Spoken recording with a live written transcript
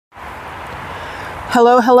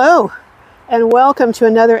Hello, hello, and welcome to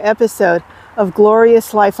another episode of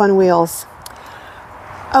Glorious Life on Wheels.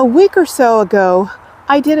 A week or so ago,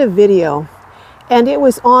 I did a video, and it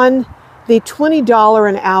was on the $20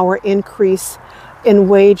 an hour increase in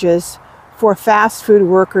wages for fast food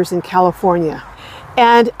workers in California.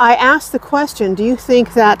 And I asked the question, do you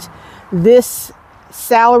think that this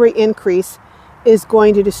salary increase is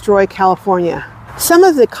going to destroy California? Some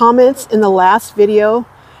of the comments in the last video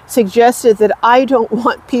suggested that I don't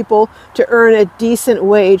want people to earn a decent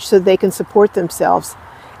wage so they can support themselves.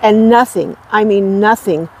 And nothing, I mean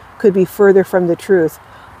nothing, could be further from the truth.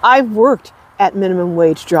 I've worked at minimum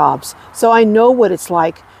wage jobs, so I know what it's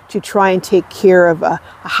like to try and take care of a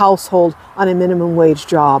household on a minimum wage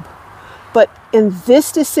job. But in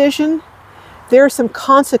this decision, there are some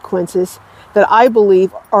consequences that I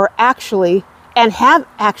believe are actually, and have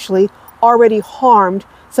actually already harmed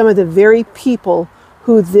some of the very people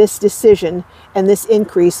who this decision and this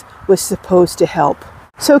increase was supposed to help.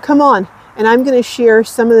 So come on, and I'm going to share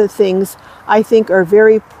some of the things I think are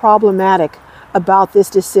very problematic about this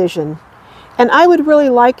decision. And I would really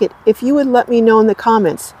like it if you would let me know in the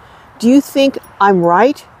comments, do you think I'm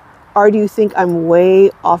right, or do you think I'm way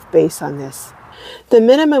off base on this? The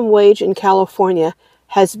minimum wage in California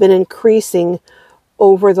has been increasing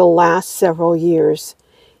over the last several years.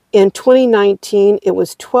 In 2019, it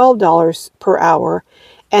was $12 per hour,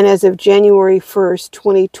 and as of January 1st,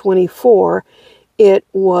 2024, it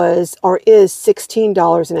was or is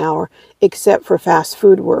 $16 an hour, except for fast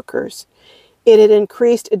food workers. It had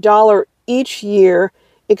increased $1 each year,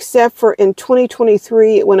 except for in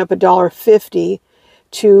 2023, it went up $1.50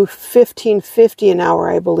 to $15.50 an hour,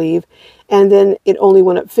 I believe, and then it only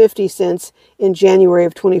went up 50 cents in January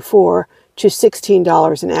of 24 to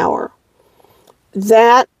 $16 an hour.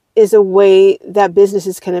 That is a way that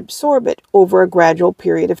businesses can absorb it over a gradual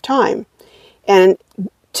period of time. And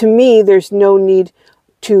to me, there's no need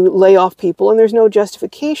to lay off people, and there's no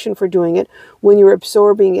justification for doing it when you're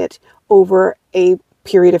absorbing it over a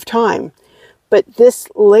period of time. But this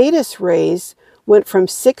latest raise went from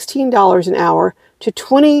 $16 an hour to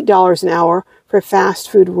 $20 an hour for fast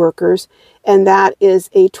food workers, and that is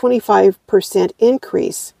a 25%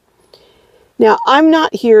 increase. Now, I'm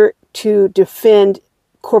not here to defend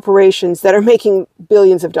corporations that are making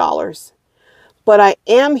billions of dollars, but I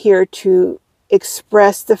am here to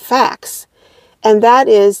express the facts, and that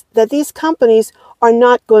is that these companies are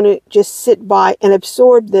not going to just sit by and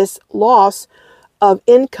absorb this loss of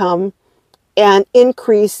income and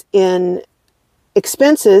increase in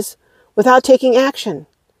expenses without taking action.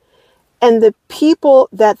 And the people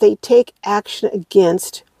that they take action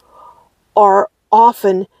against are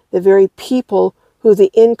often the very people who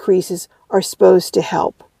the increases are supposed to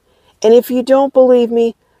help. And if you don't believe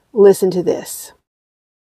me, listen to this.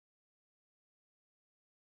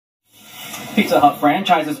 Pizza Hut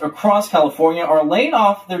franchises across California are laying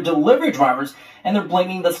off their delivery drivers, and they're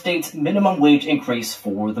blaming the state's minimum wage increase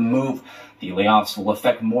for the move. The layoffs will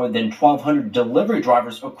affect more than 1,200 delivery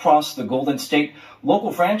drivers across the Golden State.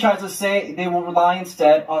 Local franchises say they will rely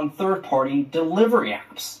instead on third-party delivery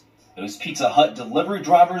apps. Those Pizza Hut delivery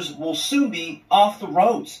drivers will soon be off the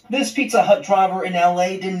roads. This Pizza Hut driver in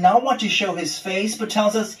LA did not want to show his face, but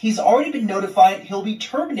tells us he's already been notified he'll be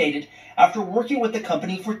terminated after working with the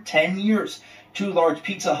company for 10 years. Two large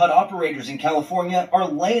Pizza Hut operators in California are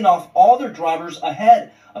laying off all their drivers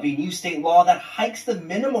ahead of a new state law that hikes the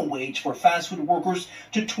minimum wage for fast food workers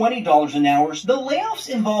to $20 an hour. The layoffs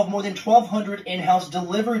involve more than 1,200 in-house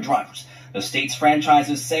delivery drivers. The state's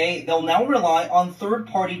franchises say they'll now rely on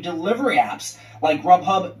third-party delivery apps like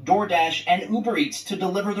Grubhub, DoorDash, and Uber Eats to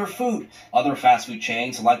deliver their food. Other fast food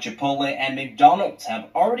chains like Chipotle and McDonald's have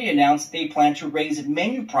already announced they plan to raise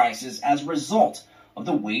menu prices as a result of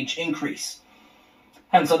the wage increase.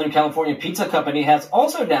 And Southern California Pizza Company has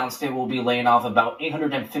also announced it will be laying off about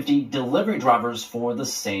 850 delivery drivers for the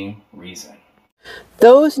same reason.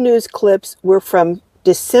 Those news clips were from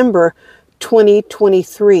December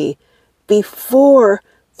 2023. Before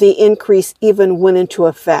the increase even went into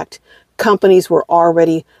effect, companies were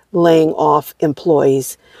already laying off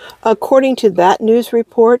employees. According to that news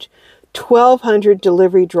report, 1,200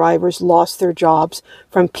 delivery drivers lost their jobs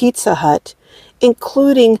from Pizza Hut,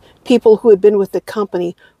 including people who had been with the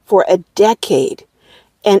company for a decade,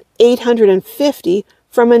 and 850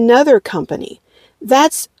 from another company.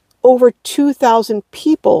 That's over 2,000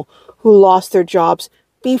 people who lost their jobs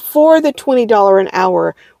before the $20 an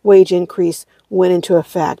hour wage increase went into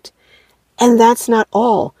effect. And that's not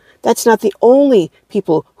all. That's not the only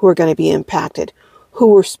people who are going to be impacted. who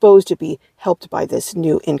were supposed to be helped by this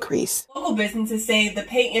new increase. Local businesses say the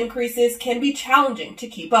pay increases can be challenging to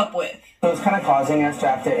keep up with. So it's kind of causing us to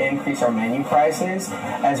have to increase our menu prices,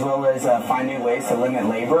 as well as find new ways to limit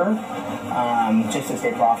labor, just to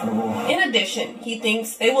stay profitable. In addition, he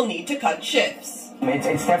thinks they will need to cut shifts.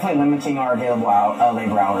 It's definitely limiting our available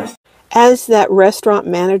labor hours. As that restaurant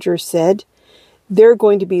manager said, they're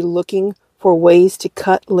going to be looking for ways to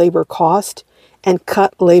cut labor cost and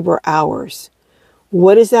cut labor hours.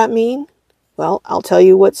 What does that mean? Well, I'll tell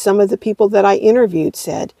you what some of the people that I interviewed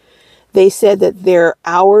said. They said that their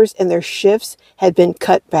hours and their shifts had been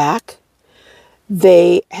cut back.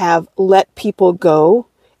 They have let people go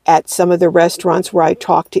at some of the restaurants where I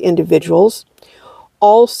talked to individuals.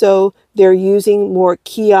 Also, they're using more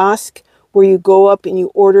kiosk where you go up and you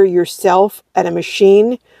order yourself at a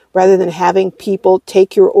machine rather than having people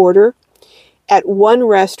take your order. At one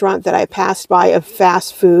restaurant that I passed by of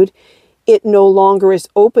fast food, it no longer is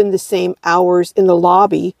open the same hours in the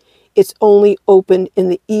lobby. It's only open in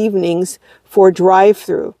the evenings for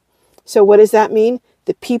drive-through. So what does that mean?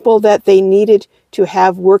 The people that they needed to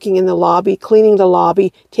have working in the lobby, cleaning the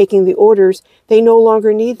lobby, taking the orders, they no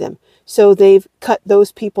longer need them. So they've cut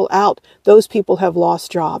those people out. Those people have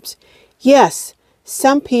lost jobs. Yes,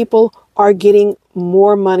 some people are getting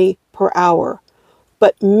more money per hour,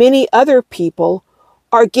 but many other people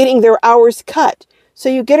are getting their hours cut. So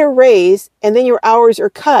you get a raise and then your hours are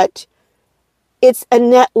cut. It's a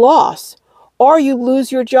net loss. Or you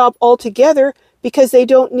lose your job altogether because they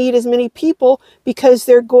don't need as many people because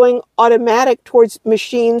they're going automatic towards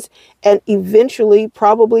machines and eventually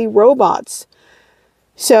probably robots.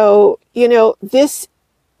 So, you know, this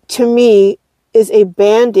to me is a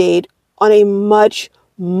Band-Aid on a much,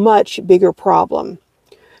 much bigger problem.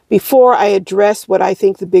 Before I address what I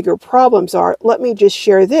think the bigger problems are, let me just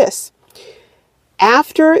share this.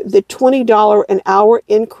 After the $20 an hour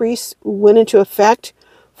increase went into effect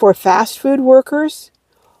for fast food workers,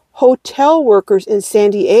 hotel workers in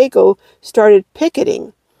San Diego started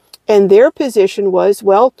picketing. And their position was,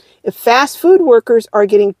 well, if fast food workers are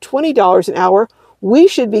getting $20 an hour, we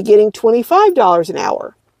should be getting $25 an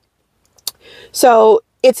hour. So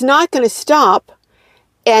it's not going to stop.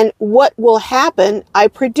 And what will happen, I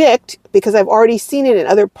predict, because I've already seen it in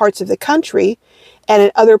other parts of the country and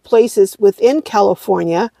in other places within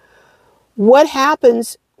California, what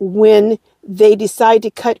happens when they decide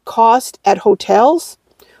to cut cost at hotels?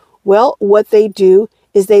 Well, what they do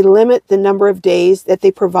is they limit the number of days that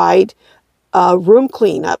they provide room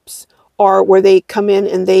cleanups, or where they come in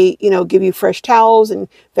and they, give you fresh towels and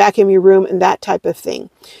vacuum your room and that type of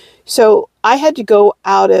thing. So I had to go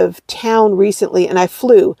out of town recently and I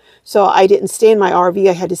flew. So I didn't stay in my RV.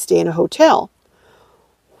 I had to stay in a hotel.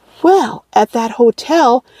 Well, at that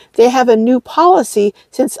hotel, they have a new policy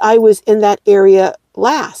since I was in that area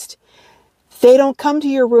last. They don't come to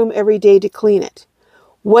your room every day to clean it.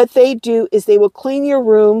 What they do is they will clean your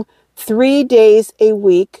room 3 days a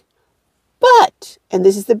week. But, and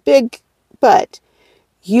this is the big but,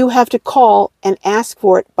 you have to call and ask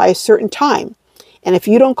for it by a certain time. And if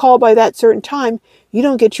you don't call by that certain time, you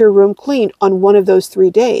don't get your room cleaned on one of those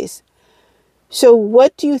 3 days. So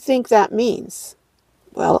what do you think that means?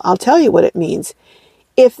 Well, I'll tell you what it means.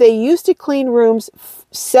 If they used to clean rooms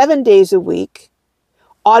 7 days a week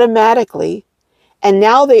automatically, and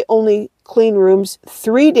now they only clean rooms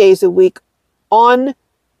 3 days a week on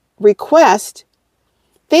request,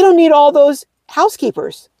 they don't need all those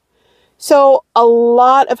housekeepers. So a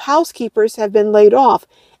lot of housekeepers have been laid off.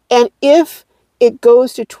 And if it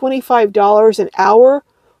goes to $25 an hour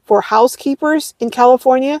for housekeepers in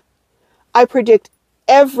California, I predict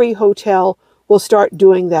every hotel will start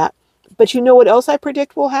doing that. But you know what else I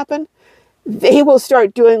predict will happen? They will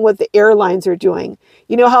start doing what the airlines are doing.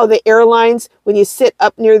 You know how the airlines, when you sit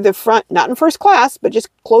up near the front, not in first class, but just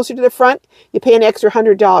closer to the front, you pay an extra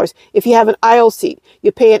 $100. If you have an aisle seat,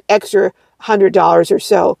 you pay an extra $100 or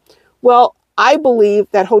so. Well, I believe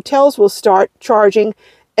that hotels will start charging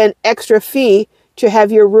an extra fee to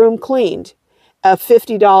have your room cleaned,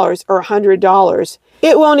 $50 or $100.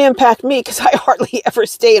 It won't impact me because I hardly ever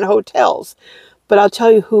stay in hotels. But I'll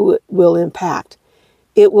tell you who it will impact.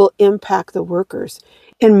 It will impact the workers.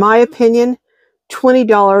 In my opinion,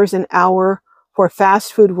 $20 an hour for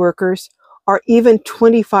fast food workers, or even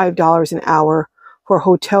 $25 an hour for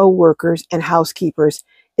hotel workers and housekeepers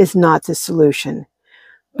is not the solution.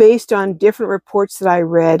 Based on different reports that I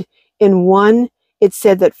read, in one, it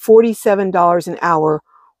said that $47 an hour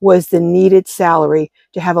was the needed salary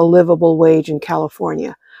to have a livable wage in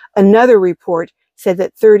California. Another report said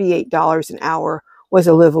that $38 an hour was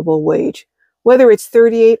a livable wage. Whether it's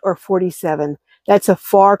 38 or 47, That's a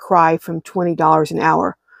far cry from $20 an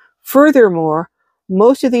hour. Furthermore,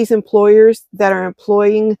 most of these employers that are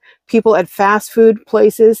employing people at fast food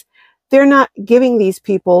places, they're not giving these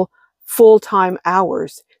people full-time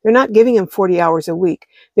hours. They're not giving them 40 hours a week.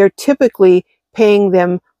 They're typically paying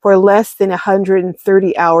them for less than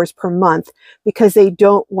 130 hours per month because they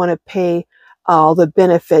don't want to pay all the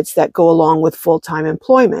benefits that go along with full-time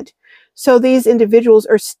employment. So these individuals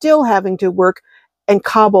are still having to work and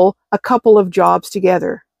cobble a couple of jobs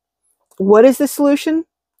together. What is the solution?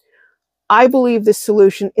 I believe the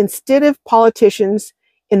solution, instead of politicians,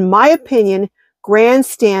 in my opinion,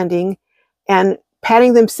 grandstanding and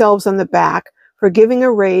patting themselves on the back for giving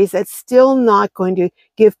a raise that's still not going to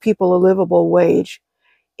give people a livable wage.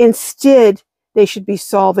 Instead, they should be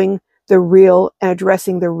solving the real and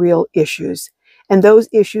addressing the real issues. And those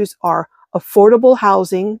issues are affordable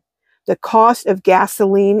housing, the cost of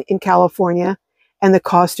gasoline in California, and the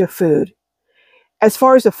cost of food. As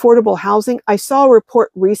far as affordable housing, I saw a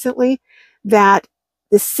report recently that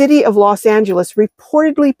the city of Los Angeles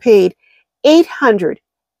reportedly paid $800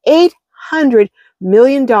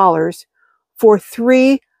 million for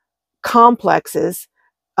 3 complexes,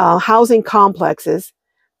 housing complexes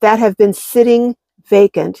that have been sitting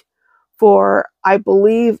vacant for, I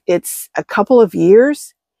believe it's a couple of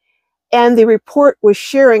years. And the report was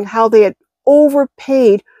sharing how they had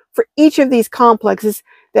overpaid for each of these complexes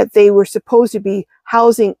that they were supposed to be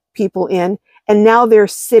housing people in, and now they're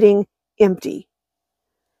sitting empty.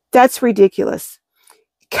 That's ridiculous.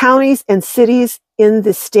 Counties and cities in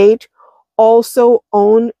the state also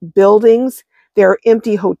own buildings. There are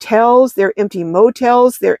empty hotels, there are empty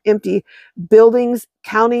motels, there are empty buildings,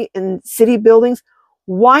 county and city buildings.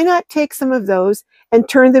 Why not take some of those and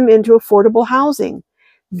turn them into affordable housing?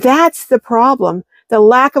 That's the problem, the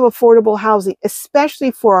lack of affordable housing,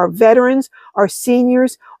 especially for our veterans, our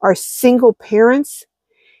seniors, our single parents.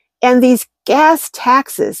 And these gas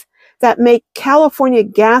taxes that make California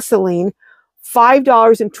gasoline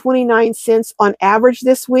 $5.29 on average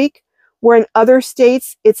this week, where in other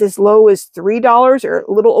states it's as low as $3 or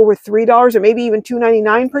a little over $3 or maybe even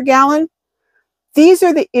 $2.99 per gallon. These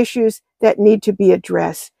are the issues that need to be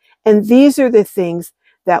addressed. And these are the things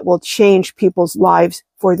that will change people's lives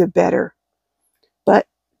for the better. But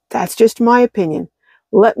that's just my opinion.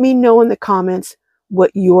 Let me know in the comments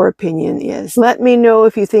what your opinion is. Let me know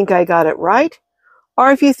if you think I got it right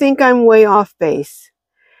or if you think I'm way off base.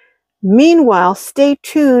 Meanwhile, stay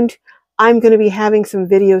tuned. I'm going to be having some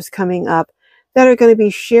videos coming up that are going to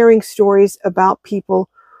be sharing stories about people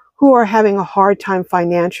who are having a hard time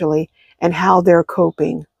financially and how they're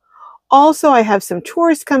coping. Also, I have some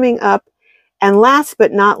tours coming up. And last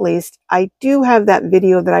but not least, I do have that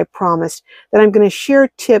video that I promised that I'm going to share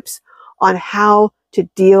tips on how to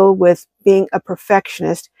deal with being a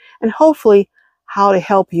perfectionist and hopefully how to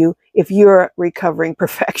help you if you're a recovering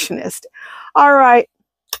perfectionist. All right.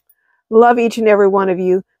 Love each and every one of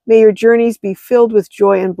you. May your journeys be filled with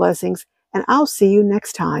joy and blessings, and I'll see you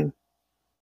next time.